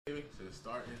Just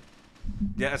starting.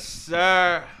 Yes,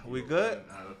 sir. We good?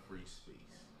 Out of free space.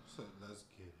 So let's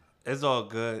get it. It's all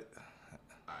good.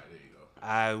 Alright, there you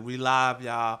go. We live,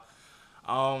 y'all.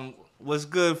 What's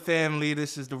good, family?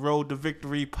 This is the Road to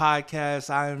Victory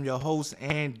podcast. I am your host,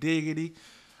 Ann Diggity.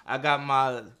 I got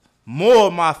more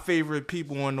of my favorite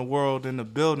people in the world in the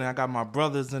building. I got my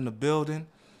brothers in the building.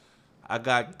 I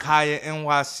got Kaya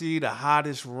NYC, the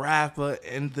hottest rapper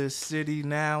in the city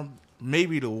now,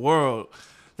 maybe the world.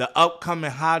 The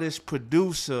upcoming hottest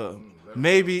producer,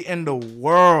 maybe in the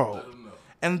world.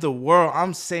 In the world.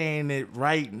 I'm saying it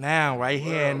right now, right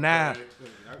here and now.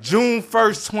 June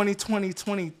 1st,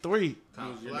 2023.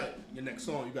 Your next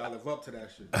song, you gotta live up to that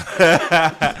shit.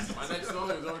 My next song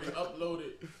is already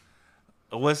uploaded.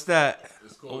 What's that?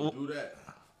 It's called Do That.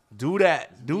 Do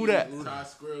that. Do that. Ty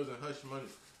Squirrels and Hush Money.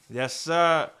 Yes,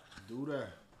 sir. Do that.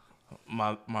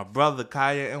 My brother,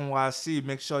 Kaya NYC.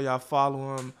 Make sure y'all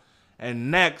follow him.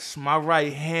 And next, my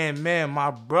right-hand man,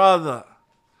 my brother,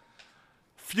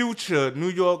 Future, New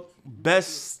York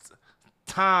best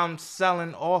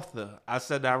time-selling author. I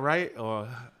said that right? Or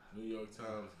New York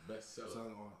Times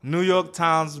bestseller. New York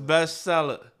Times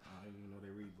bestseller. I didn't even know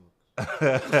they read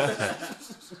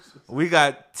books. We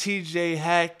got TJ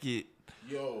Hackett,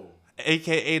 Yo.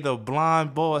 a.k.a. the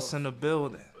blind boss in the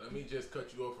building. Let me just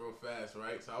cut you off real fast,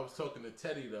 right? So I was talking to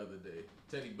Teddy the other day.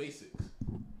 Teddy Basics.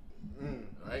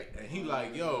 Right? And he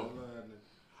like, yo,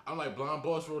 I'm like, Blind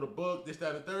Boss wrote a book, this,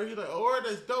 that, and the third. He's like, oh,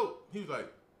 that's dope. He was like,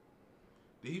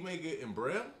 did he make it in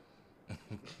Braille?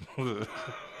 I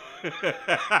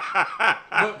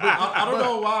don't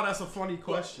know why that's a funny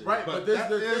question. Right, but this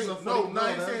that is the is thing. a funny No,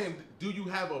 he's saying, do you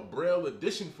have a Braille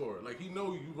edition for it? Like, he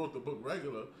know you wrote the book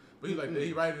regular, but he's like, did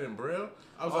he write it in Braille?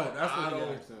 I was like, that's what I he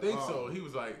don't asked. think so. He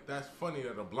was like, that's funny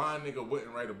that a blind nigga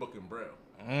wouldn't write a book in Braille.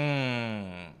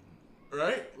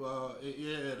 Right? Well, it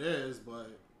is,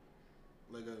 but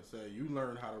like I said, you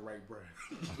learn how to write bread.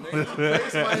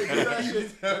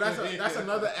 That's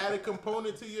another added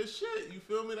component to your shit. You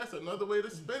feel me? That's another way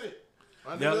to spin it.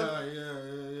 Yeah.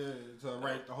 To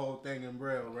write the whole thing in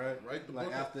Braille, right? Write the like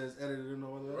book after it's edited and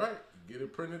all that. Right. Get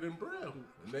it printed in Braille.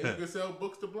 And then you can sell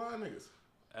books to blind niggas.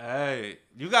 Hey,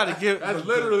 you gotta give. That's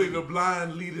literally the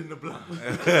blind leading the blind.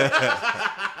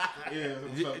 Yeah,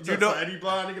 you know, any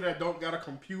blind nigga that don't got a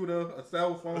computer, a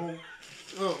cell phone,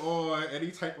 or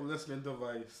any type of listening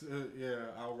device,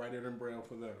 I'll write it in Braille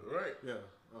for them. Right. Yeah.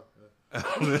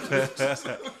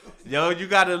 Okay. Yo, you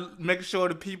gotta make sure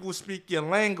the people speak your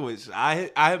language. I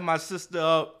hit my sister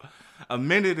up a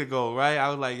minute ago, right? I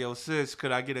was like, yo, sis,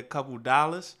 could I get a couple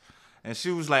dollars? And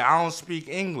she was like, I don't speak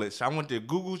English. I went to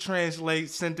Google Translate,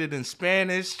 sent it in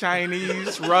Spanish,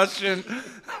 Chinese, Russian,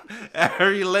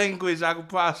 every language I could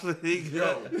possibly get.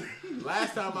 Yo,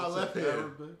 last time I left here,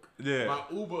 my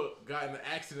Uber got in an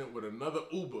accident with another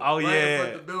Uber. Oh, right yeah. in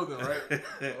front of the building, right?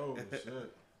 Oh,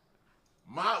 shit.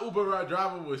 My Uber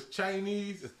driver was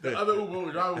Chinese. The other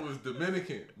Uber driver was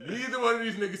Dominican. Neither one of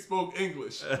these niggas spoke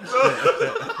English.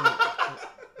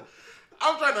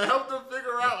 I'm trying to help them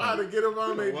figure out how to get them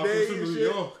on their day and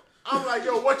shit. I'm like,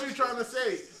 yo, what you trying to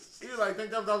say? He's like,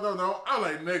 no. I'm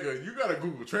like, nigga, you gotta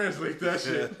Google Translate that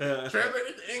shit. Translate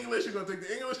it to English. You're gonna take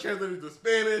the English, translate it to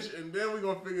Spanish, and then we're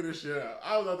gonna figure this shit out.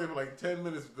 I was out there for like 10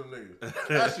 minutes with them niggas.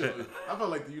 That shit was, I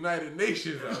felt like the United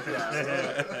Nations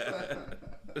outside.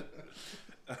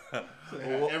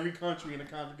 Every country in the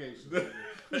congregation.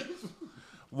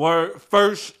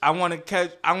 First, I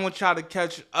want y'all to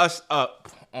catch us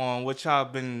up on what y'all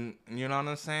been, you know what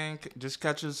I'm saying? Just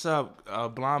catch us up.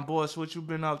 Blind Boss, what you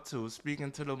been up to? Speaking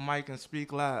to the mic and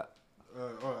speak loud. All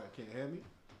right, can you hear me?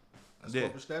 Yeah.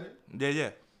 Static? Yeah.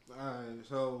 All right,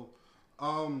 so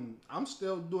I'm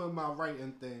still doing my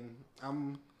writing thing.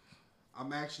 I'm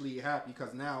actually happy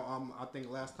because now I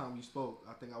think last time you spoke,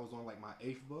 I think I was on like my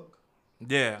 8th book.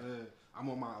 Yeah. I'm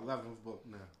on my 11th book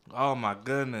now. Oh my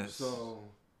goodness. So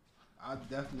I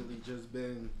definitely just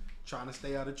been trying to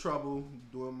stay out of trouble,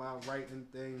 doing my writing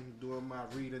thing, doing my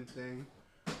reading thing.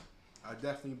 I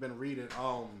definitely been reading.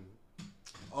 I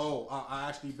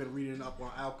actually been reading up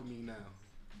on alchemy now.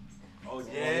 Oh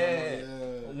yeah.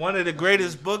 One of the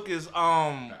greatest book is The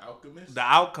Alchemist. The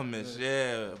Alchemist,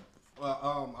 yeah.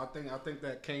 Well, I think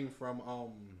that came from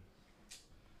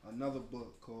another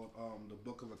book called the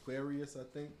Book of Aquarius, I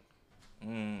think.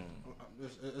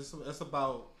 It's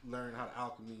about learning how to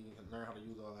alchemy and learn how to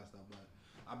use all that stuff. But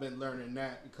I've been learning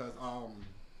that because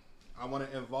I want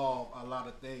to involve a lot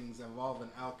of things involving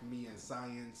alchemy and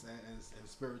science and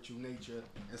spiritual nature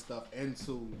and stuff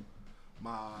into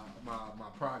my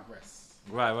progress.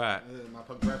 Right. My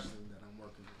progression that I'm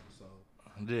working on. So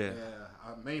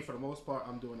Yeah. for the most part,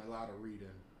 I'm doing a lot of reading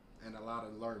and a lot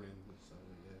of learning. So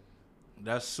yeah.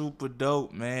 That's super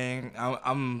dope, man.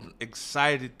 I'm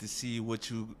excited to see what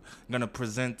you gonna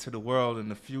present to the world in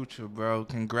the future, bro.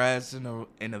 Congrats in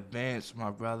advance,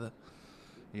 my brother.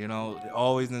 You know,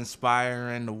 always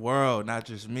inspiring the world, not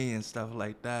just me and stuff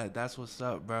like that. That's what's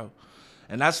up, bro.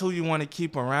 And that's who you want to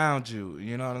keep around you.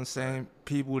 You know what I'm saying?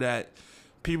 People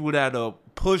that'll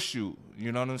push you.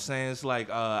 You know what I'm saying? It's like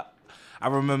I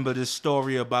remember this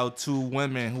story about two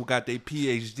women who got their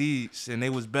PhDs and they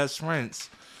was best friends.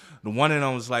 The one of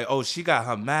them was like, "Oh, she got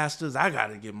her master's. I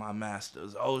gotta get my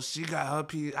master's. Oh, she got her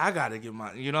PhD. I gotta get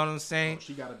my." You know what I'm saying? Oh,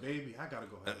 she got a baby. I gotta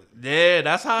go ahead. Yeah,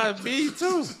 that's how it be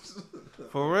too.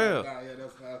 For real. Nah, yeah,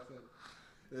 that's how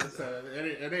I said.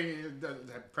 It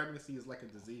ain't. Pregnancy is like a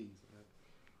disease.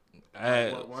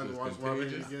 One woman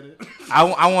you get it.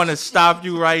 I want to stop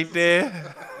you right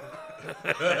there.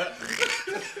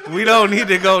 We don't need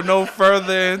to go no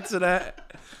further into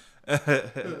that.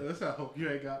 That's I hope you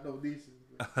ain't got no nieces.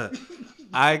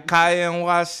 Alright, Kaya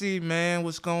NYC, man,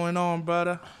 what's going on,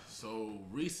 brother? So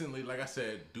recently, like I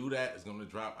said, Do That is gonna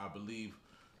drop, I believe,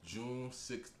 June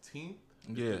 16th.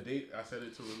 Yeah. The date I set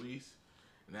it to release,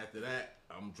 and after that,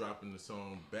 I'm dropping the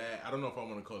song Bad. I don't know if I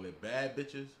want to call it Bad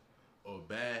Bitches or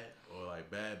Bad or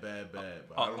like Bad, But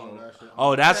I don't know.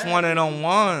 Oh, that's one of them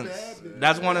ones.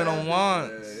 That's one of them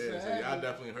ones. Yeah. So y'all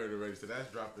definitely heard it already. So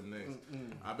that's dropping next.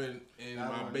 I've been in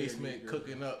my basement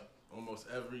cooking up almost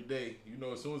every day. You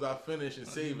know, as soon as I finish and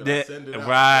save it, I send it out.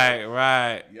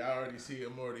 Right. Y'all already see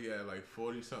I'm already at like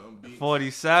 40-something beats.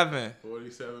 47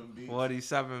 beats.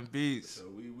 47 beats. So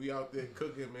we out there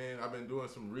cooking, man. I've been doing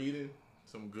some reading,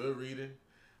 some good reading.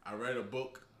 I read a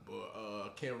book, but I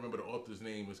can't remember the author's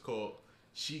name. It's called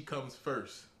She Comes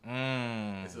First.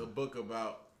 It's a book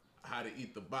about how to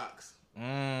eat the box.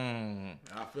 I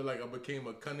feel like I became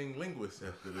a cunning linguist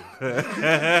after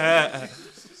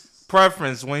this.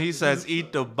 Preference when he says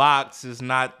eat the box is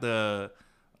not the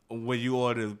when you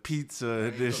order pizza.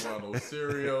 Ain't talking about no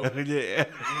cereal. Yeah.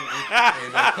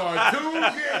 And no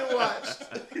cartoons getting watched.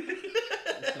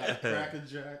 It's like Cracker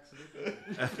Jacks.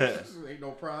 Ain't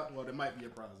no prize. Well, there might be a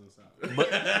prize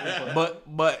inside.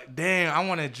 But damn, I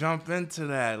want to jump into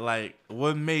that. Like,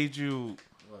 what made you?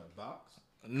 What, box?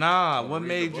 Nah, what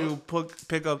made you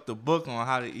pick up the book on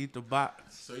how to eat the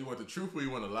box? So you want the truth or you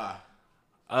want to lie?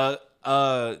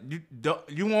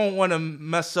 You won't want to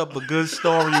mess up a good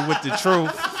story with the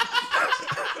truth.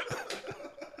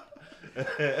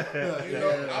 You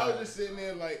know, I was just sitting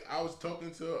there like I was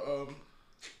talking to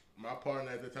my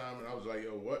partner at the time, and I was like,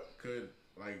 "Yo, what could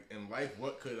like in life?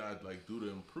 What could I like do to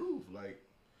improve?" Like,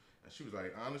 and she was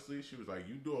like, honestly, she was like,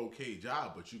 "You do an okay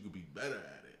job, but you could be better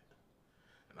at it."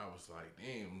 And I was like,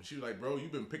 "Damn." And she was like, "Bro,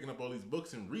 you've been picking up all these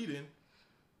books and reading.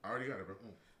 I already got it, bro."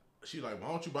 She was like, "Why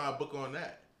don't you buy a book on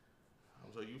that?" I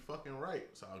was like, "You fucking right."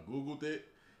 So I Googled it,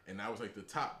 and that was like the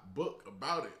top book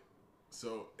about it.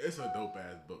 So it's a dope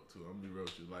ass book too. I'm gonna be real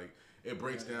with you. Like it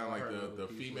breaks down like the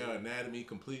female anatomy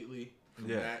completely from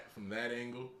that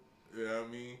angle. You know what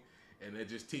I mean? And it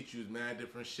just teaches you mad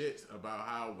different shits about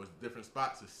how with different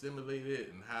spots assimilated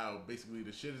and how basically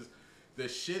the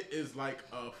shit is like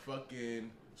a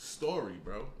fucking story,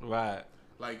 bro. Right.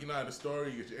 Like you know how the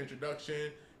story, you get your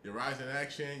introduction, your rise in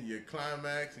action, your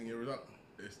climax, and your result.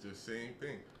 It's the same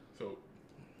thing. So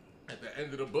at the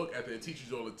end of the book, after it teaches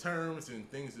you all the terms and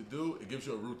things to do, it gives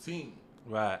you a routine.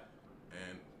 Right.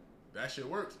 And that shit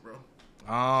works, bro.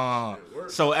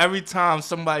 So every time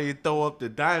somebody throw up the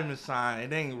diamond sign,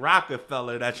 it ain't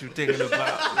Rockefeller that you thinking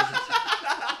about.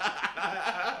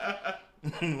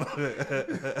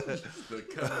 The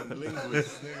cunning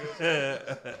linguist,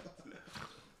 nigga.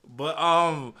 But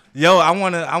yo, I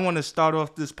wanna start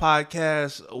off this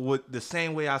podcast with the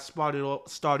same way I started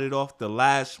off the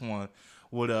last one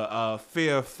with a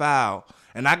fair foul,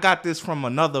 and I got this from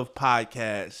another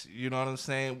podcast. You know what I'm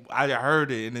saying? I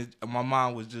heard it and my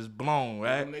mind was just blown.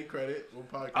 Right? Give them credit. What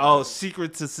podcast? Oh,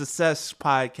 Secret to Success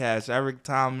podcast. Eric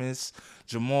Thomas,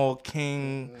 Jamal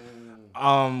King,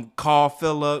 Carl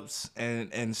Phillips, and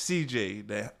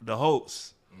CJ, the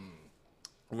hosts.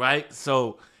 Right?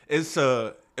 So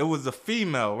it was a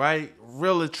female, right?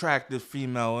 Real attractive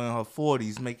female in her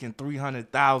 40s, making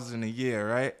 $300,000 a year,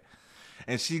 right?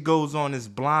 And she goes on this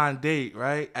blind date,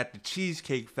 right, at the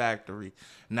Cheesecake Factory.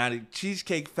 Now, the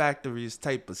Cheesecake Factory is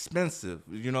type expensive.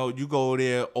 You know, you go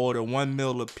there, order one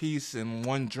meal a piece and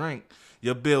one drink.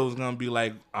 Your bill's going to be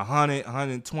like $100,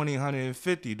 $120,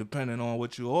 $150, depending on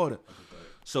what you order.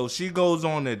 So she goes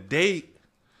on a date.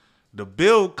 The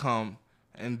bill come,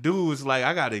 and dude's like,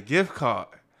 I got a gift card.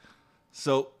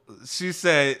 So she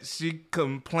said she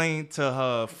complained to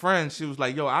her friend. She was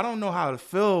like, "Yo, I don't know how to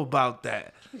feel about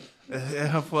that."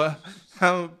 For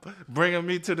him bringing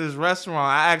me to this restaurant,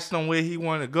 I asked him where he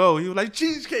wanted to go. He was like,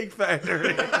 Cheesecake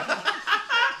Factory.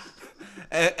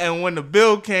 and when the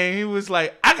bill came, he was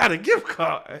like, I got a gift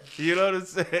card. You know what I'm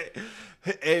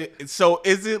saying? So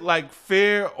is it like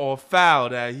fair or foul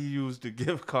that he used the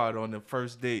gift card on the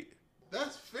first date?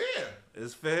 That's fair.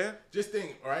 It's fair? Just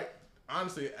think, right?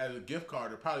 Honestly, as a gift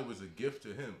card, it probably was a gift to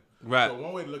him. Right. So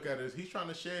one way to look at it is he's trying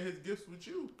to share his gifts with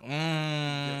you.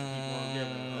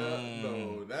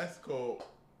 No, that's called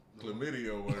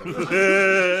chlamydia.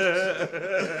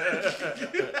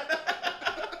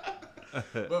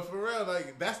 But for real,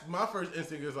 like that's my first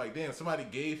instinct is like, damn, somebody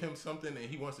gave him something and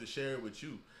he wants to share it with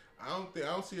you. I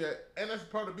don't see that, and that's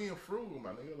part of being frugal, my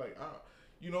nigga. Like,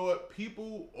 you know what?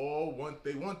 People all want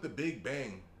the big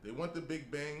bang. They want the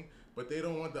big bang. But they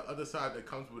don't want the other side that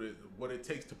comes with it, what it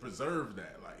takes to preserve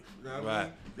that life. You know what I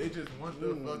mean? They just want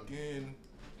the fucking,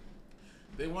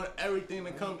 they want everything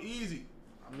to come easy.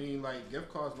 I mean, like, gift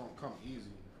cards don't come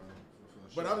easy.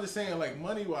 But I'm just saying, like,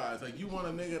 money-wise, like, you want a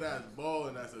nigga that's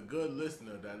balling, that's a good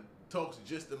listener, that talks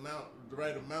just the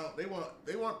right amount. They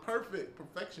want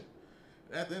perfection.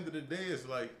 And at the end of the day, it's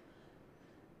like,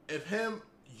 if him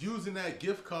using that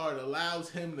gift card allows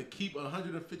him to keep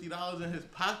 $150 in his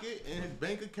pocket, in his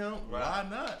bank account, why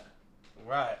not?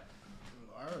 Right.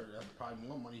 That's probably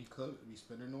more money he could be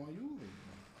spending on you.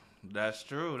 That's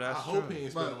true. I hope he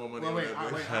ain't spending more money on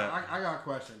that. I got a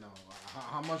question, though.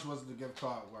 How much was the gift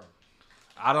card worth?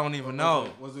 I don't even know.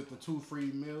 Was it the 2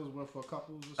 free meals worth for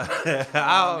couples or something?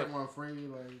 Get one free?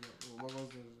 Like, what was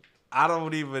it? I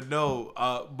don't even know.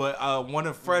 But one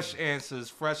of Fresh answers,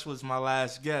 Fresh was my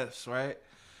last guest, right?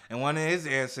 And one of his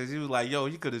answers, he was like, yo,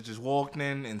 you could have just walked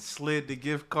in and slid the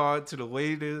gift card to the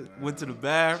waiter, went to the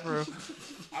bathroom.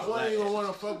 I wouldn't even want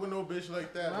to fuck with no bitch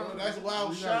like that, bro. That's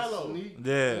wild shallow.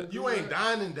 Yeah. You ain't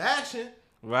dying and dashing.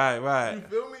 Right. You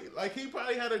feel me? Like, he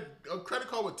probably had a credit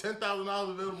card with $10,000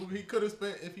 available he could have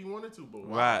spent if he wanted to, but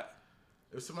why? Right.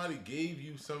 If somebody gave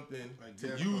you something like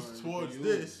to use towards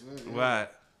this, right.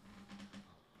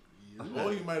 Oh,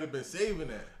 he might have been saving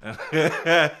that.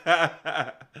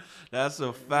 That's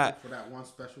a fact. For that one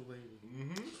special lady.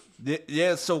 Mm-hmm.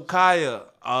 Yeah, so Kaya,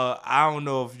 I don't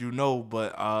know if you know,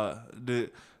 but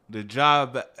the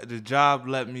job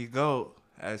let me go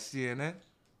at CNN.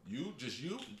 You?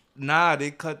 Nah, they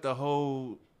cut the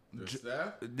whole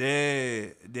staff? Yeah.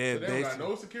 So they don't got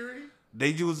no security? They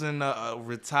using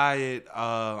retired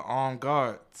armed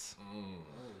guards.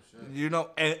 You know,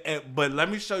 but let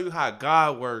me show you how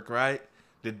God work, right?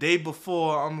 The day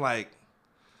before, I'm like,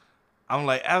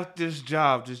 after this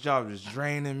job is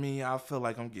draining me. I feel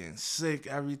like I'm getting sick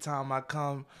every time I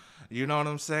come. You know what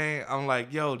I'm saying? I'm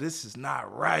like, yo, this is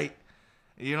not right.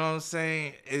 You know what I'm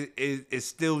saying? It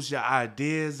steals your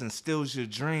ideas and steals your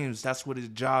dreams. That's what his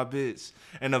job is.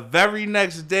 And the very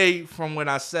next day from when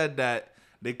I said that,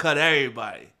 they cut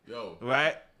everybody. Yo.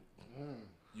 Right?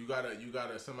 You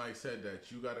gotta, somebody said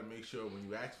that you gotta make sure when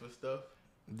you ask for stuff,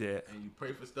 and you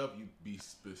pray for stuff, you be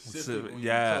specific when you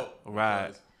talk.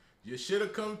 Right. Your shit'll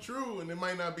come true, and it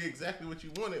might not be exactly what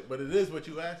you wanted, but it is what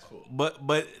you asked for.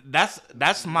 But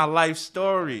that's my life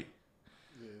story.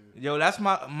 Yo, that's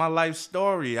my life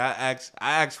story. I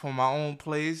asked for my own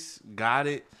place, got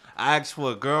it. I asked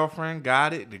for a girlfriend,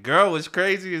 got it. The girl was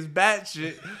crazy as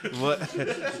batshit,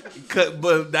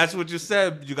 but that's what you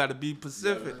said. You got to be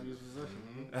Pacific.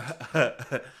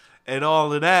 And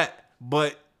all of that.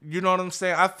 But you know what I'm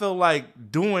saying? I feel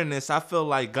like doing this, I feel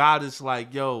like God is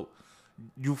like, yo,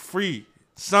 you free.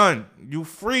 Son, you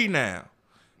free now.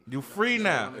 You free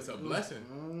now. It's a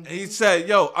blessing. He said,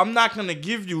 yo, I'm not going to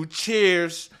give you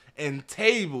chairs and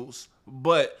tables,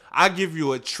 but I give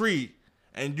you a tree,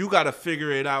 and you got to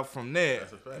figure it out from there.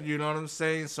 That's a fact. You know what I'm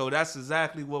saying? So that's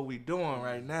exactly what we doing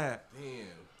right now. Damn.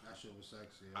 That shit was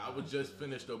sexy. I would just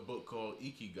finished a book called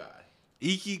Ikigai.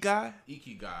 Ikigai?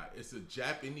 Ikigai. It's a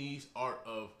Japanese art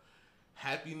of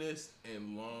happiness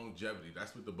and longevity.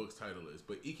 That's what the book's title is.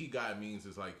 But Ikigai means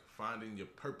it's like finding your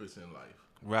purpose in life.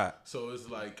 Right. So it's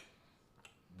like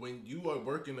when you are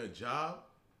working a job,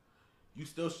 you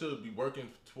still should be working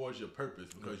towards your purpose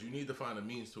because you need to find a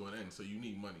means to an end. So you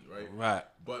need money, right? Right.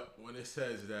 But when it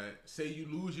says that, say you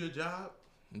lose your job,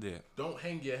 don't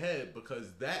hang your head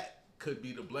because that could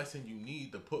be the blessing you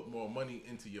need to put more money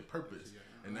into your purpose.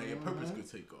 And now your purpose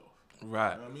could take off.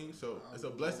 Right. You know what I mean? So it's a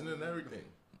blessing in everything.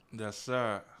 Yes,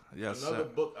 sir. Yes, Another sir.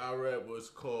 book I read was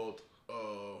called,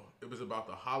 it was about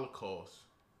the Holocaust.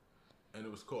 And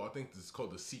it was called, I think it's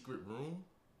called The Secret Room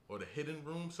or The Hidden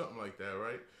Room, something like that,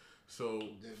 right? So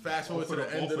fast forward to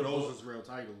the end of the book. Both of those is real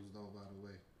titles, though, by the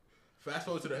way. Fast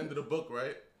forward to the end of the book,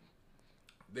 right?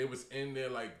 They was in there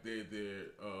like their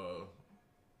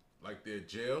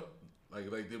jail, like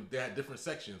they had different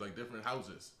sections, like different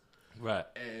houses, right?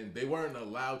 And they weren't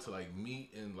allowed to like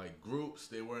meet in like groups.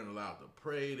 They weren't allowed to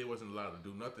pray. They wasn't allowed to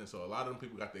do nothing. So a lot of them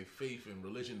people got their faith and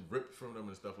religion ripped from them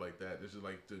and stuff like that. This is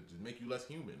like to make you less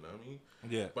human. You know what I mean?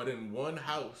 Yeah. But in one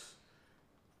house,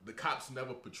 the cops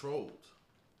never patrolled.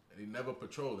 And they never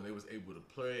patrolled, and they was able to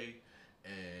pray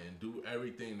and do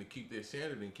everything to keep their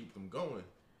sanity and keep them going.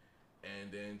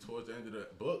 And then towards the end of the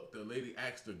book, the lady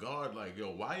asked the guard, like,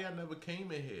 yo, why y'all never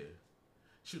came in here?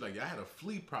 She was like, y'all had a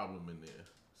flea problem in there.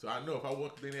 So I know if I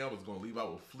walked in there, I was going to leave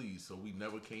out with fleas, so we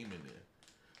never came in there.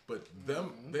 But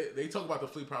them, they talk about the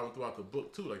flea problem throughout the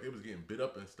book, too. Like, they was getting bit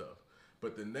up and stuff.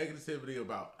 But the negativity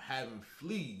about having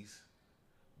fleas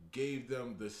gave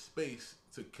them the space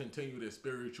to continue their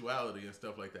spirituality and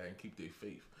stuff like that and keep their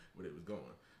faith where they was going.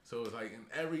 So it's like in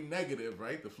every negative,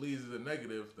 right? The fleas is a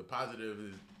negative. The positive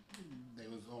is they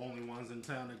was the only ones in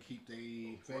town to keep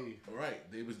their faith.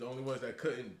 Right. They was the only ones that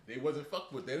couldn't. They wasn't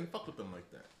fucked with. They didn't fuck with them like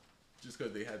that, just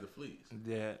because they had the fleas.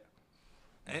 Yeah.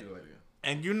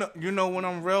 And you know what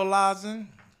I'm realizing?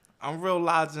 I'm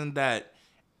realizing that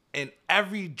in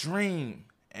every dream,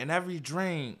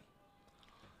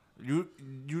 you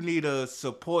need a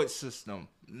support system,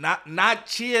 not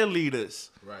cheerleaders,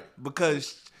 right?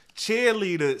 Because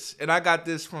cheerleaders, and I got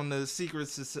this from the Secret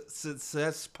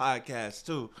Success podcast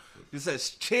too. It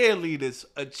says cheerleaders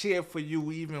a cheer for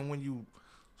you even when you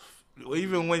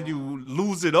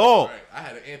lose it all. Right. I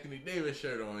had an Anthony Davis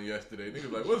shirt on yesterday.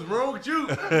 Niggas like, what's wrong with you?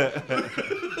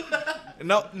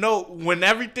 No. When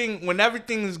everything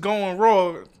is going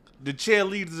wrong, the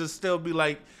cheerleaders will still be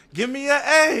like, give me an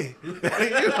A. You're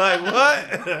like,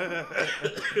 what?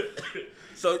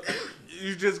 So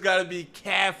you just gotta be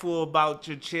careful about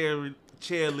your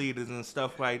cheerleaders and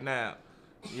stuff right now.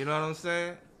 You know what I'm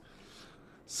saying?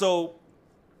 So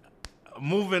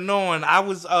moving on, I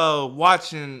was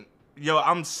watching. Yo,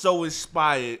 I'm so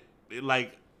inspired.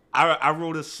 Like I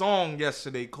wrote a song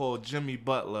yesterday called Jimmy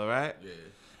Butler, right? Yeah.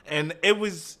 And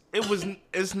it's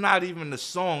not even the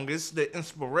song, it's the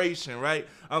inspiration, right?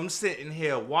 I'm sitting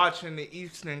here watching the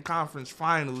Eastern Conference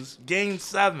Finals, Game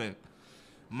 7.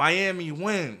 Miami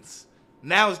wins.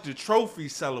 Now it's the trophy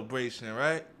celebration,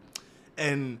 right?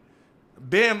 And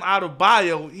Bam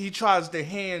Adebayo, he tries to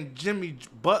hand Jimmy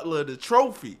Butler the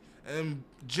trophy. And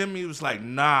Jimmy was like,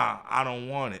 nah, I don't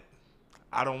want it.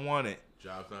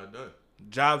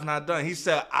 Job's not done. He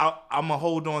said, I'm going to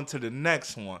hold on to the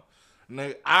next one.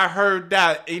 And I heard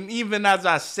that, and even as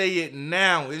I say it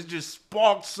now, it just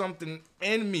sparked something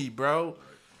in me, bro.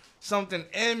 Something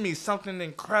in me, something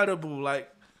incredible.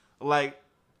 Like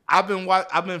I've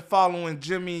been following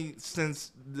Jimmy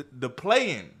since the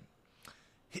playing.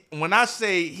 When I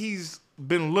say he's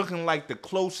been looking like the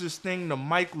closest thing to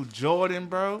Michael Jordan,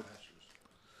 bro.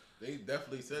 They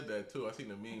definitely said that too. I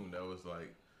seen a meme that was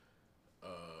like,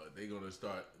 they gonna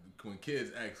start when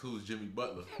kids ask who's Jimmy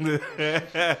Butler. Like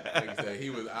I said, he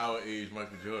was our age,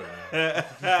 Michael Jordan.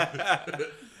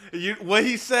 What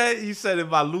he said? He said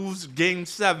if I lose Game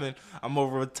 7, I'm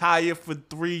gonna retire for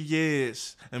 3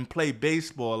 years and play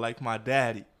baseball like my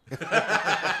daddy.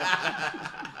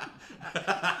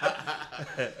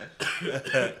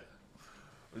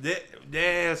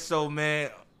 Yeah. So man,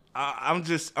 I'm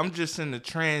just in the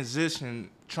transition,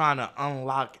 trying to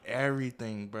unlock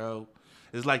everything, bro.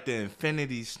 It's like the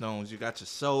Infinity Stones. You got your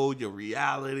soul, your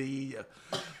reality,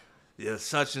 your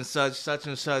such and such, such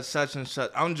and such, such and such.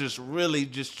 I'm just really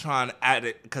just trying to add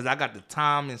it because I got the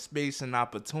time and space and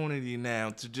opportunity now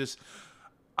to just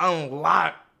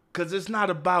unlock. Because it's not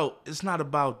about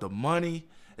the money.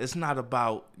 It's not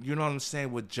about, you know what I'm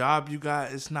saying, what job you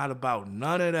got. It's not about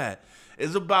none of that.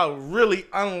 It's about really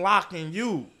unlocking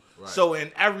you. Right. So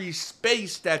in every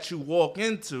space that you walk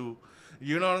into,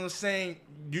 you know what I'm saying,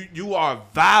 you are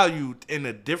valued in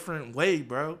a different way,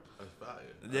 bro. That's fire.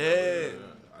 Yeah.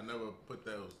 I never put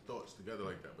those thoughts together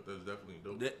like that, but that's definitely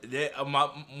dope.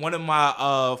 One of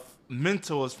my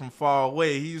mentors from far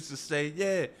away, he used to say,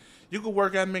 yeah, you could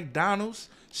work at McDonald's.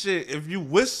 Shit, if you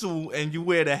whistle and you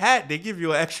wear the hat, they give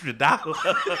you an extra $1.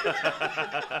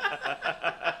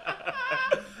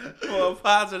 For a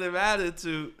positive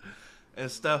attitude and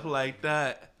stuff like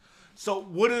that. So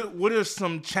what are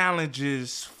some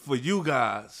challenges for you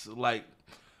guys? Like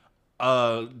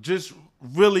just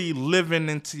really living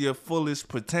into your fullest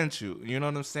potential. You know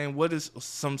what I'm saying? What is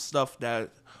some stuff that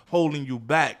holding you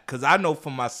back? Because I know for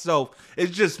myself,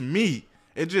 it's just me.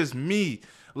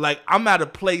 Like, I'm at a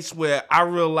place where I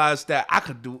realize that I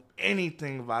could do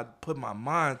anything if I put my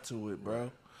mind to it, bro.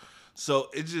 So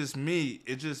it's just me.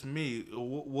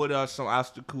 What are some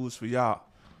obstacles for y'all?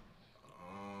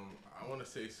 I want to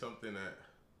say something that,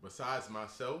 besides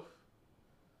myself,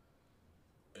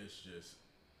 it's just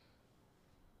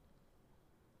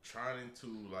trying to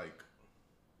like,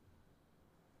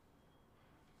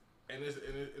 and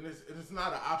it's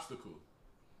not an obstacle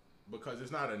because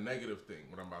it's not a negative thing.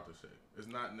 What I'm about to say, it's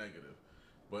not negative,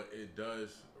 but it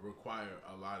does require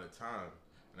a lot of time,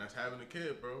 and that's having a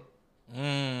kid, bro.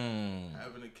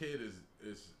 Having a kid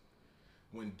is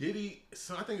when Diddy.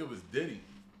 So I think it was Diddy.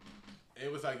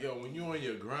 It was like, yo, when you on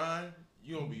your grind,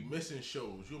 you gonna be missing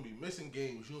shows, you gonna be missing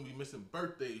games, you gonna be missing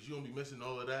birthdays, you gonna be missing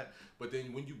all of that. But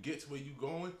then when you get to where you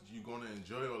going, you're gonna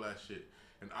enjoy all that shit.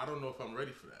 And I don't know if I'm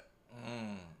ready for that.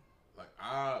 Like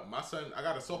my son, I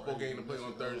got a softball game to play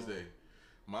on Thursday.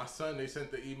 My son, they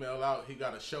sent the email out. He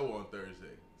got a show on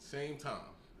Thursday, same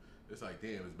time. It's like,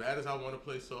 damn, as bad as I want to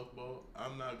play softball,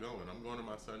 I'm not going. I'm going to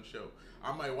my son's show.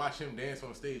 I might watch him dance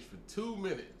on stage for 2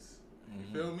 minutes. You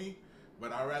feel me?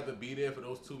 But I'd rather be there for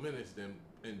those 2 minutes than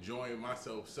enjoying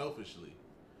myself selfishly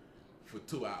for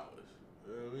 2 hours.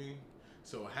 You know what I mean?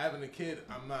 So having a kid,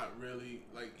 I'm not really,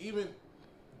 like, even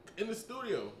in the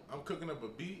studio, I'm cooking up a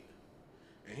beat,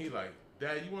 and he like,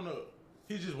 Dad,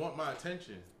 he just want my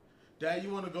attention. Dad,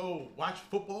 you want to go watch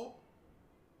football?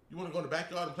 You want to go in the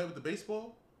backyard and play with the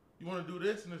baseball? You want to do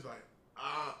this? And it's like,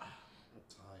 I'm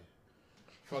tired.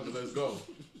 Fuck it, let's go.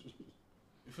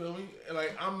 You feel me?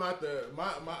 Like, I'm not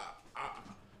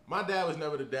my dad was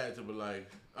never the dad to be like,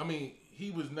 I mean,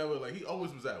 he was never like, he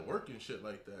always was at work and shit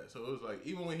like that. So it was like,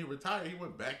 even when he retired, he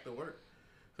went back to work.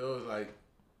 So it was like,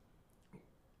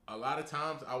 a lot of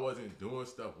times I wasn't doing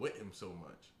stuff with him so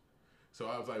much. So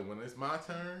I was like, when it's my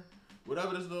turn,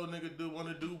 whatever this little nigga want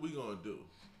to do, we gonna do.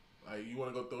 Like, you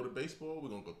want to go throw the baseball? We're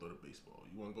going to go throw the baseball.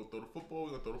 You want to go throw the football? We're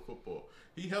going to throw the football.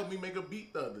 He helped me make a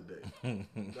beat the other day. You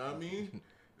know what I mean?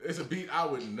 It's a beat I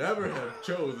would never have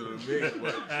chosen to make,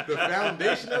 but the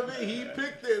foundation of it, he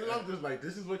picked it. And I'm just like,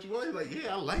 this is what you want? He's like,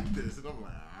 yeah, I like this. And I'm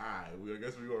like, all right, I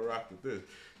guess we're going to rock with this.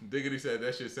 And Diggity said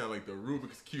that shit sound like the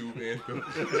Rubik's Cube anthem.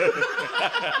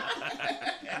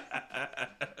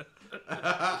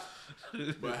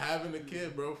 But having a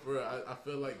kid, bro, I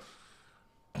feel like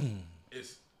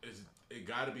it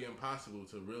got to be impossible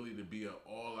to really to be an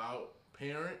all-out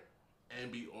parent and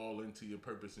be all into your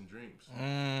purpose and dreams.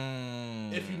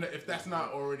 If that's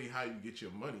not already how you get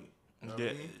your money. You know what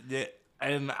I mean? Yeah.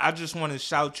 And I just want to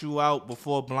shout you out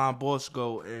before Blind Boss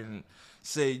go and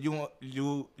say you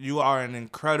are an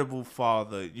incredible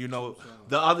father. You know,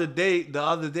 the other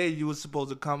day you was supposed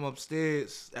to come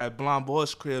upstairs at Blind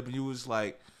Boss crib and you was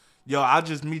like, yo, I'll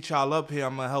just meet y'all up here.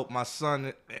 I'm going to help my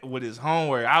son with his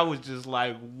homework. I was just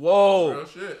like, whoa. Real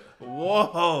shit.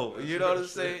 Whoa. You know what I'm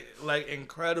saying? Like,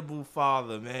 incredible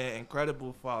father, man.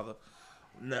 Incredible father.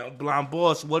 Now, Blind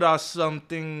Boss, what are some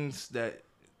things that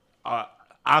are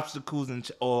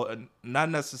obstacles or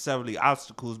not necessarily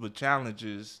obstacles, but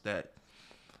challenges that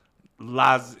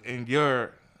lies in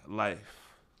your life?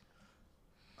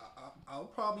 I'll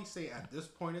probably say at this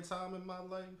point in time in my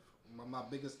life, my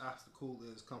biggest obstacle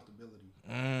is comfortability.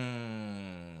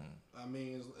 I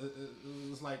mean,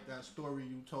 it's like that story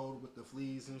you told with the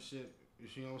fleas and shit.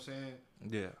 You know what I'm saying?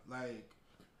 Yeah. Like,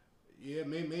 yeah,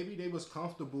 maybe they was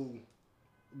comfortable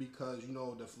because, you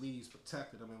know, the fleas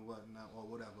protected them and whatnot or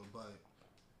whatever. But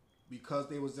because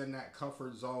they was in that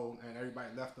comfort zone and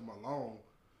everybody left them alone,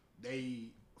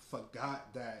 they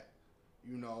forgot that,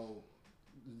 you know,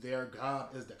 their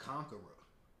God is the conqueror.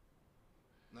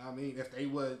 Know what I mean? If they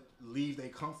would leave their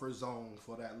comfort zone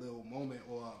for that little moment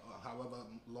or however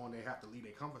long they have to leave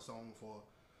their comfort zone for,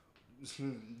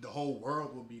 the whole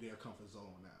world will be their comfort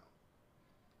zone now.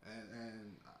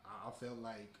 And I feel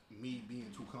like me being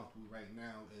too comfortable right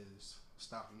now is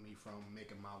stopping me from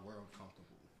making my world comfortable.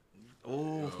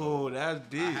 Oh, that's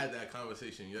deep. I had that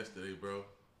conversation yesterday, bro.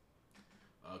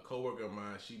 A coworker of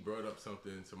mine, she brought up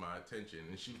something to my attention,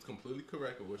 and she was completely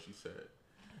correct with what she said.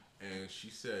 And she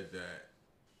said that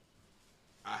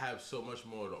I have so much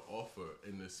more to offer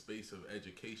in the space of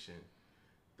education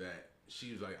that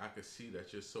she was like, I could see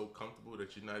that you're so comfortable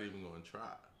that you're not even going to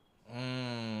try.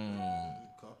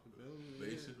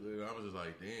 Basically, and I was just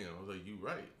like, damn. I was like, you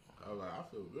right. I was like, I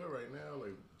feel good right now.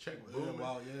 Like, check boom.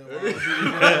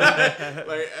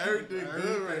 Like, everything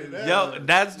good right now. Yo,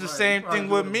 that's the same thing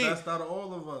with me. Best out of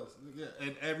all of us. Yeah,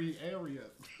 in every area.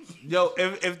 Yo,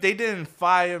 if they didn't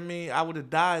fire me, I would have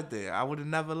died there. I would have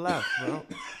never left, bro.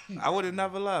 I would have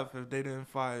never left if they didn't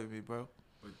fire me, bro.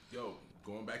 But, yo,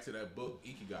 going back to that book,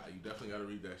 Ikigai, you definitely got to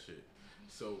read that shit.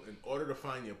 So, in order to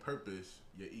find your purpose,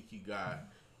 your Ikigai,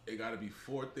 it got to be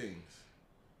 4 things.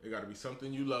 It got to be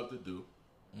something you love to do,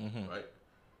 right?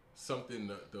 something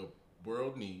the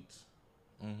world needs,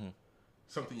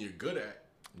 something you're good at,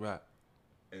 right,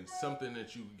 and something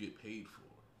that you get paid for.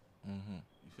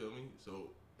 You feel me?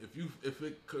 So if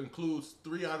it includes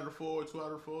 3 out of the 4, 2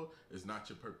 out of the 4, it's not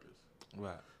your purpose.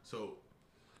 right. So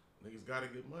niggas gotta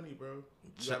get money, bro.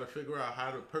 You gotta figure out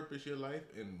how to purpose your life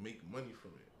and make money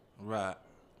from it. Right.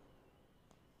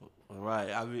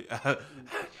 Right. I mean,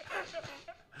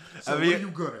 so what are you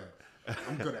good at?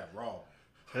 I'm good at raw.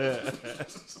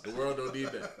 The world don't need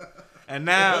that. And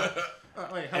now,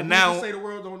 you say the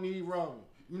world don't need raw.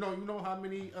 You know how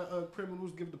many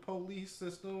criminals give the police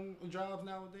system jobs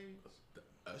nowadays?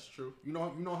 That's true. You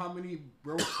know how many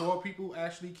broke poor people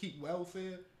actually keep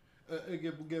welfare,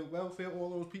 give welfare, all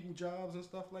those people jobs and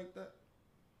stuff like that.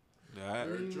 Yeah,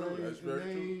 very true. That's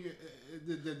very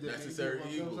true. Necessary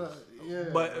evils. Yeah.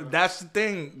 But that's the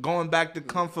thing. Going back to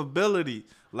comfortability,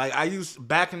 like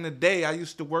back in the day, I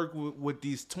used to work with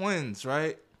these twins,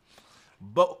 right?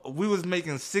 But we was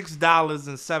making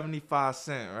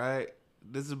 $6.75, right?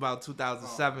 This is about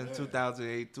 2007,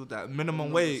 2008, 2000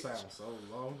 minimum wage. Sounds so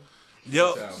low.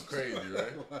 Yo, sounds crazy,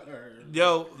 right?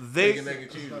 Yo, bacon, egg, and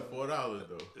cheese was $4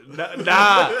 though.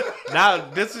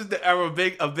 Nah. This is the era.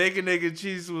 A bacon, egg, and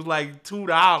cheese was like $2,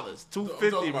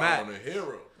 $2.50 max. On the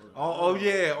Hero. Oh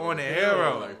yeah, on the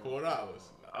Hero. Like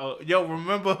 $4. Yo,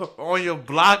 remember on your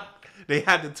block they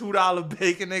had the $2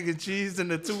 bacon, egg, and cheese and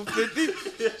the $2.50.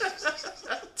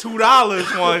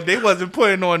 $2 one. They wasn't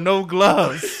putting on no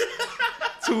gloves.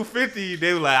 $2.50.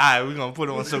 They were like, all right, we're gonna put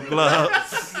on some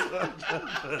gloves.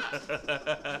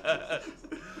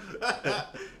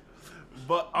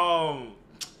 But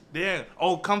then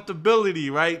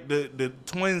comfortability, right? The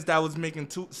twins that was making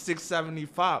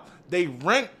 $6.75, they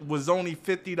rent was only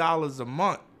 $50 a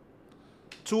month.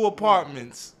 2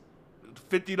 apartments,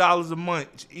 $50 a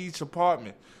month each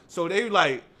apartment. So they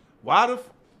like, why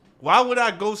would I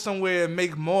go somewhere and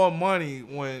make more money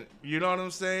when, you know what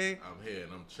I'm saying? I'm here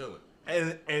and I'm chilling.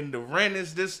 And the rent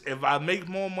is this. If I make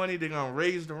more money, they're gonna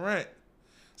raise the rent.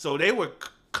 So they were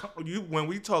when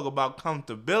we talk about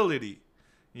comfortability,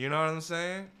 you know what I'm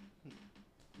saying?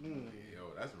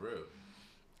 Yo, that's real.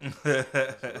 That's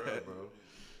real, bro.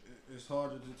 It's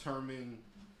hard to determine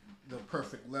the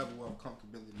perfect level of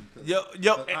comfortability.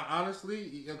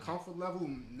 Honestly, your comfort level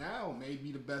now may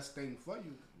be the best thing for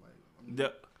you.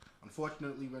 Like,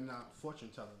 unfortunately, we're not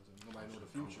fortune tellers, and nobody knows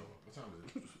the future. What time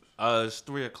is it? It's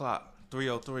 3:00,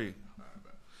 3:03.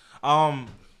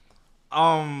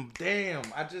 Damn,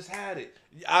 I just had it.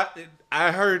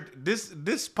 I heard this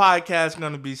podcast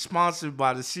gonna be sponsored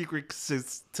by the Secret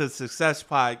to Success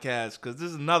podcast, because this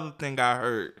is another thing I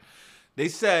heard. They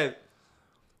said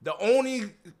the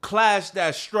only class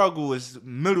that struggle is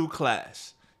middle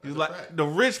class. You like the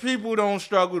rich people don't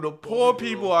struggle, the poor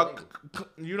people are.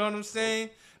 You know what I'm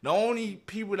saying? The only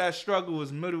people that struggle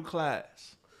is middle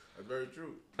class. That's very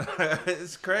true.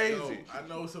 It's crazy. Yo, I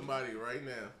know somebody right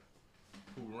now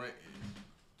who rent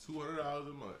 $200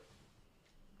 a month.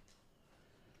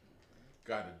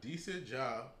 Got a decent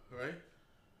job, right?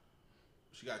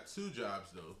 She got 2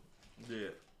 jobs though. Yeah.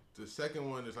 The second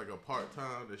one is like a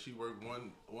part-time that she worked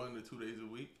 1 to 2 days a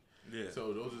week. Yeah.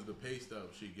 So those is the pay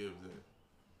stubs she gives in,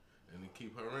 and to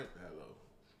keep her rent that low.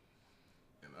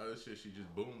 And other shit, she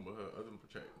just boomed with her other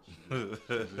checks. She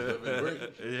just living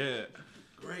great. Yeah.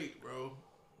 Great, bro.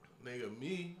 Nigga,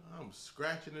 me, I'm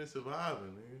scratching and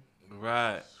surviving, nigga.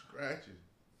 Right. Scratching.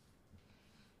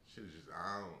 Shit is just,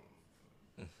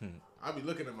 I be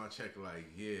looking at my check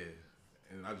like, yeah.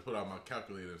 And I just put out my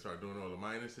calculator and start doing all the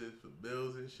minuses for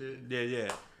bills and shit.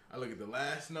 Yeah. I look at the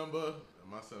last number, and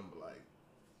my son be like,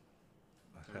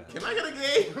 can I get a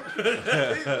game?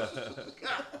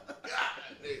 God,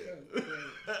 nigga.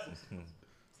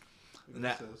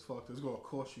 Says, fuck, it's gonna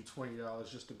cost you $20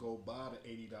 just to go buy the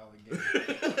 $80 game.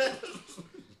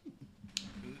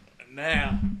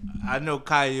 Now, I know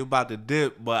Kaya, you about to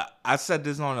dip, but I said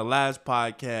this on the last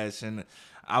podcast, and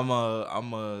I'm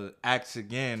a ask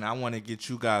again. I want to get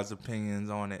you guys' opinions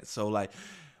on it. So, like,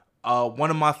 one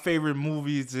of my favorite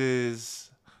movies is,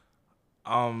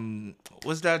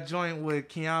 what's that joint with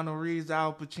Keanu Reeves,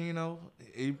 Al Pacino?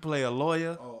 He play a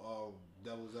lawyer.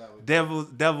 Devil's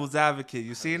Advocate. Devil's Advocate.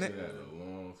 You seen it? Yeah, a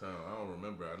long time. I don't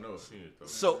remember. I know I've seen it though.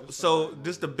 So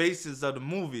this the basis of the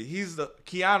movie.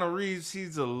 Keanu Reeves.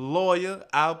 He's a lawyer.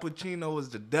 Al Pacino is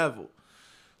the devil.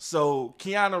 So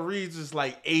Keanu Reeves is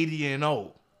like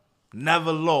 80-0,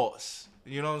 never lost.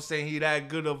 You know what I'm saying? He that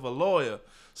good of a lawyer.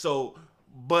 So,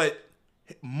 but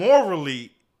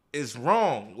morally, it's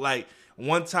wrong. Like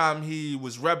one time he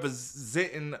was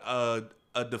representing a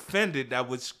defendant that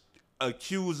was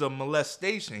accused of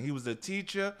molestation. He was a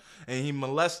teacher and he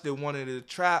molested one of the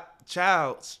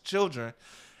children,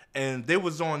 and they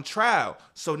was on trial.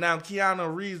 So now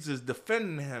Keanu Reeves is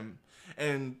defending him,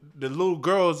 and the little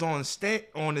girl's on the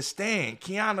stand.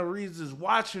 Keanu Reeves is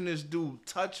watching this dude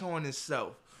touch on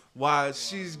himself while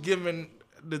she's giving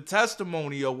the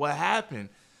testimony of what happened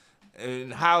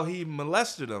and how he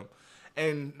molested him.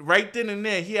 And right then and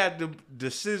there, he had the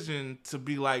decision to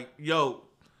be like, yo,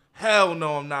 hell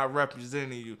no, I'm not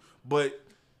representing you. But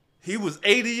he was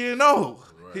 80 years old.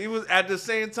 Right. He was, at the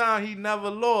same time, he never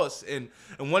lost. And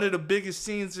one of the biggest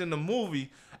scenes in the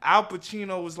movie, Al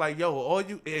Pacino was like, yo,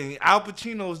 and Al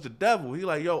Pacino is the devil. He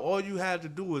like, yo, all you had to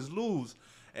do was lose.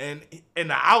 And in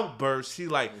the outburst, he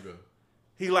like,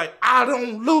 I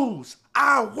don't lose.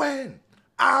 I win.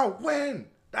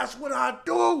 That's what I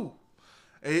do.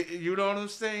 You know what I'm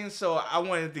saying? So I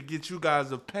wanted to get you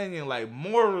guys' opinion, like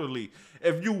morally,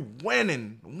 if you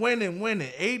winning,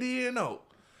 80-0,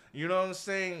 you know what I'm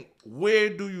saying? Where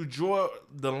do you draw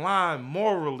the line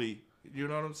morally? You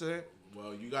know what I'm saying?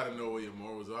 Well, you got to know where your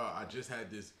morals are. I just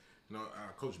had this, I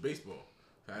coach baseball.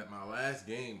 At my last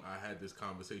game, I had this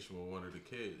conversation with one of the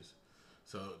kids.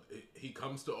 So he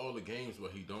comes to all the games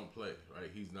where he don't play, right?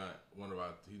 He's not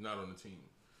he's not on the team.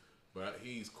 But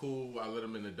he's cool. I let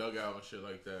him in the dugout and shit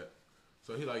like that.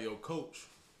 So he like, yo, coach,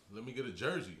 let me get a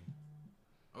jersey.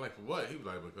 I'm like, for what? He was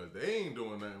like, because they ain't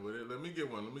doing nothing with it. Let me get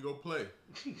one. Let me go play.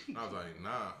 I was like,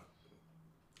 nah.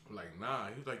 I'm like, nah.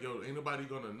 He was like, yo, ain't nobody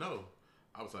going to know.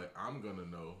 I was like, I'm going to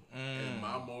know. And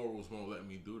my morals won't let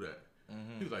me do that.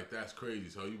 He was like, that's crazy.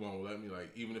 So you won't let me, like,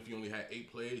 even if you only had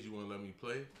 8 players, you won't let me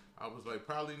play? I was like,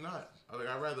 probably not. I was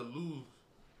like, I'd rather lose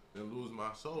than lose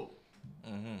my soul.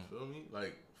 Feel me?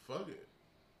 Like, fuck it.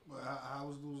 But I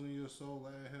was losing your soul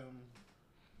at him.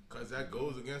 Because that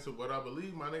goes against what I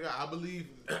believe, my nigga. I believe,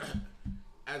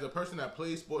 as a person that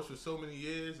plays sports for so many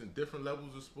years and different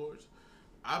levels of sports,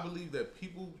 I believe that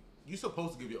you're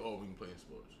supposed to give your all when you play in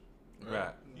sports.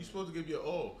 Right? You're supposed to give your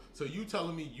all. So you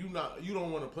telling me you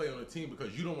don't want to play on a team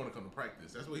because you don't want to come to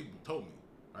practice. That's what he told me.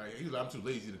 Right? He's like, I'm too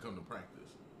lazy to come to practice.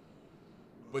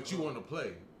 But you want to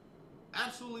play.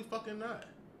 Absolutely fucking not.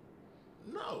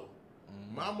 No.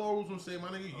 My morals will say, my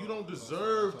nigga, you don't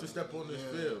deserve to step on this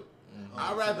field.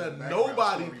 I'd rather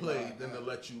nobody play than to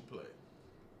let you play.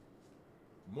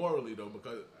 Morally, though,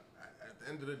 because at the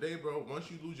end of the day, bro, once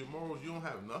you lose your morals, you don't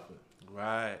have nothing.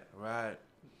 Right.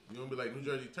 You don't be like New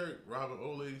Jersey Turk, robbing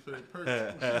old ladies for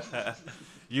their purse.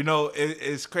 You know,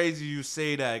 it's crazy you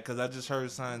say that because I just heard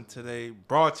something today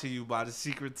brought to you by the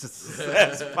Secret to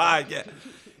Success podcast.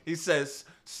 He says,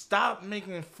 stop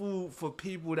making food for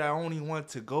people that only want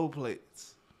to-go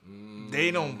plates.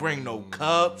 They don't bring no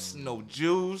cups, no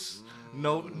juice,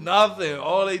 no nothing.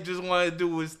 All they just want to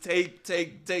do is take.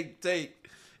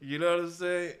 You know what I'm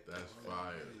saying? That's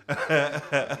fire.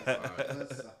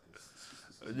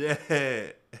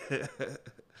 Yeah.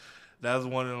 That's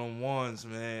one of them ones,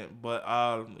 man. But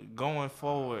going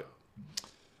forward,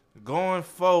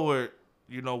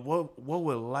 you know, what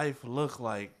would life look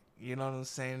like? You know what I'm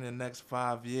saying? In the next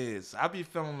 5 years, I be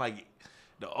feeling like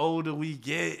the older we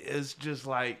get, it's just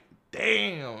like,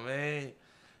 damn, man.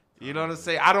 You know what I'm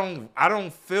saying? I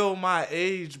don't feel my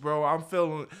age, bro.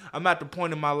 I'm at the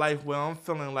point in my life where I'm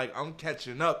feeling like I'm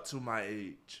catching up to my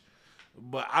age.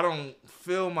 But I don't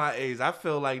feel my age. I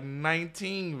feel like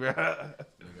 19, bro. Nigga,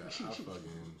 I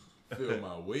fucking feel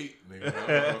my weight, nigga.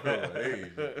 I don't feel my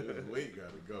age. This weight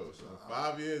gotta go. So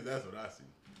 5 years, that's what I see.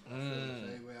 I feel the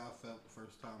same way I felt the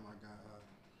first time I got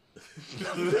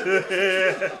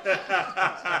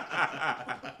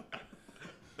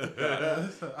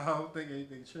I don't think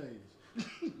anything changed.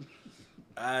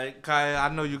 All right, Kai, I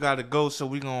know you got to go, so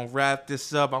we're going to wrap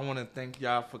this up. I want to thank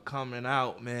y'all for coming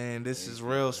out, man. This is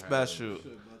real special.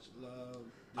 Much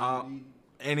love.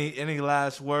 Any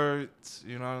last words?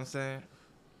 You know what I'm saying?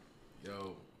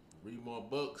 Yo, read more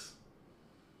books.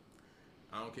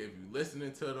 I don't care if you're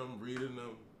listening to them, reading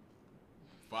them,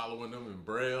 following them in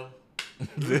Braille.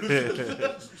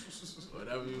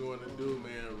 Whatever you want to do,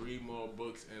 man, read more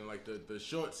books. And like the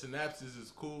short synopsis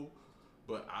is cool,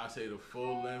 but I say the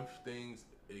full length things,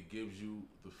 it gives you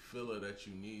the filler that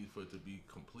you need for it to be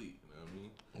complete. You know what I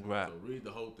mean? Right. So read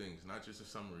the whole things, not just the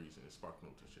summaries and spark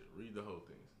notes and shit. Read the whole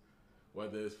things.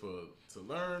 Whether it's to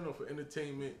learn or for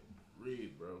entertainment,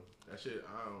 read, bro. That shit,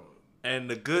 I don't. And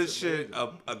the good shit,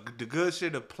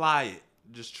 apply it.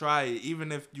 Just try it. Even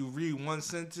if you read one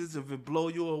sentence, if it blow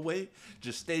you away,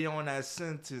 just stay on that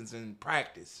sentence and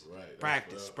practice. Right.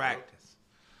 Practice.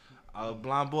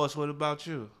 Blind Boss, what about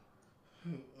you?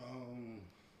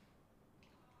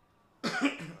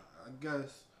 I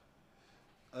guess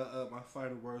my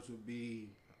final words would be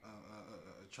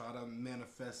try to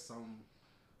manifest some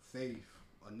faith,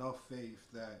 enough faith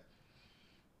that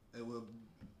it will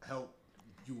help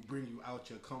you bring you out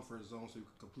your comfort zone so you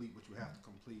can complete what you have to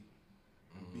complete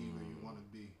and be where you want to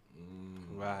be.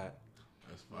 Right.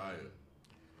 That's fire.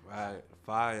 Right.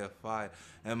 Fire.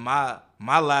 And my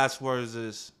last words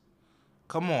is,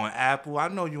 come on, Apple. I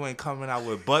know you ain't coming out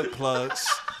with butt plugs.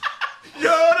 Yo,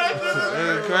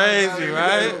 that's crazy,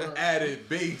 right? Added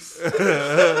bass.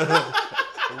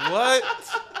 What?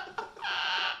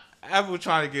 Apple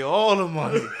trying to get all the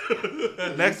money.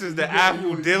 Next is the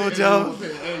Apple dildo.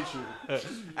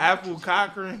 Apple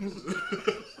cock ring.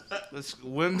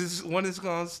 When is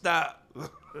gonna stop?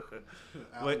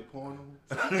 Apple porno.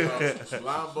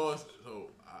 Blind Boss. So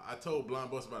I told Blind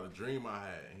Boss about a dream I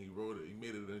had, and he wrote it. He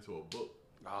made it into a book.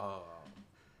 Oh.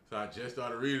 So I just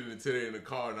started reading it today in the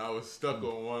car, and I was stuck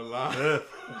on one line.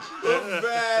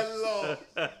 Bad law.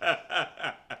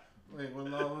 Wait, what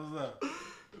law was that?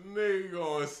 Nigga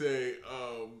gonna say,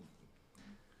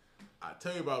 I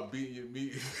tell you about beating your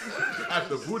meat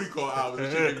after booty call hours,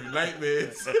 it should give you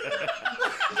nightmares.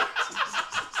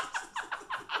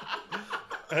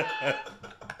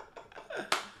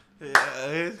 Yeah,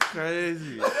 it's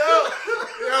crazy. Yo,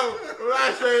 when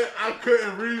I say I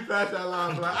couldn't read past that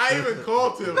line, but I even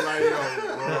called him like,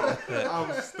 yo, bro,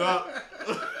 I'm stuck.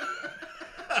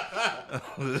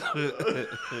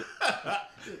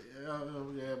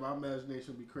 Yeah, my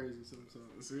imagination be crazy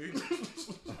sometimes. See?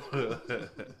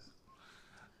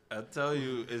 I tell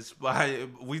you, inspired.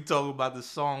 We talk about the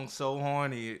song "So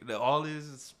Horny." That all is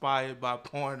inspired by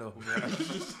porno, man.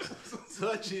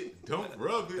 Touch it, don't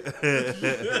rub it.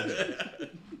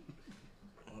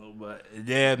 But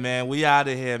yeah, man, we out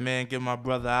of here, man. Get my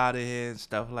brother out of here and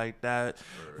stuff like that.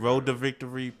 Road to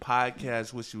Victory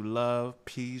podcast. Wish you love,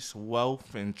 peace,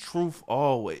 wealth, and truth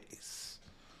always.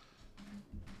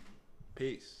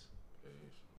 Peace.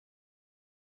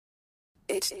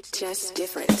 It's just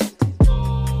different.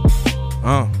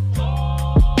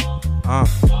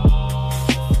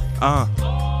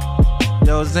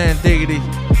 Yo, Zan Diggity.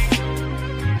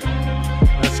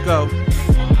 Let's go.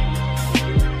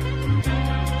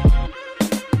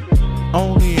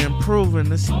 Only improving,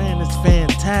 this man is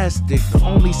fantastic.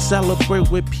 Only celebrate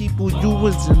with people you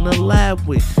was in the lab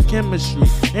with. Chemistry,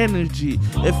 energy.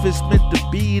 If it's meant to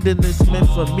be, then it's meant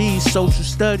for me. Social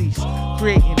studies,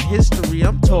 creating history.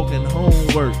 I'm talking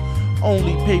homework.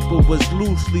 Only paper was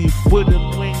loose leaf with a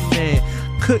wingman.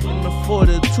 Couldn't afford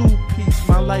a two-piece.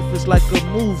 My life is like a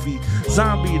movie.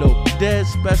 Zombie though, dead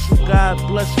special. God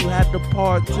bless you. Had to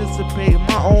participate in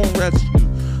my own rescue.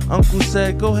 Uncle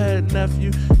said, go ahead,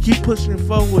 nephew. Keep pushing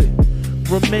forward.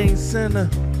 Remain center.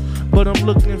 But I'm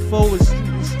looking forward.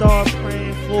 Shooting star,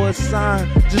 praying for a sign.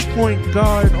 Just point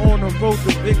guard on the road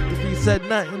to victory. Said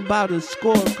nothing about a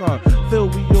scorecard.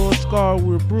 Filled with your scar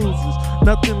with bruises.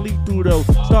 Nothing lethal though.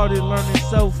 Started learning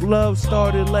self-love.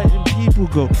 Started letting people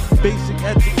go. Basic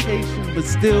education, but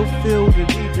still feel the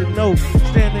need to know.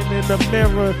 Standing in the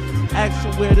mirror,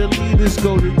 asking where the leaders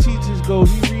go. The teachers go.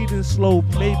 He reading slow.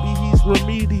 Maybe he's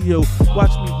remedial.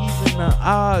 Watch me even the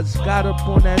odds. Got up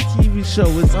on that TV show.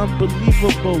 It's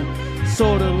unbelievable.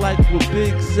 Sorta like what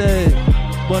Big said.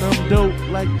 But I'm dope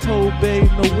like Tobey,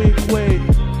 no wig way.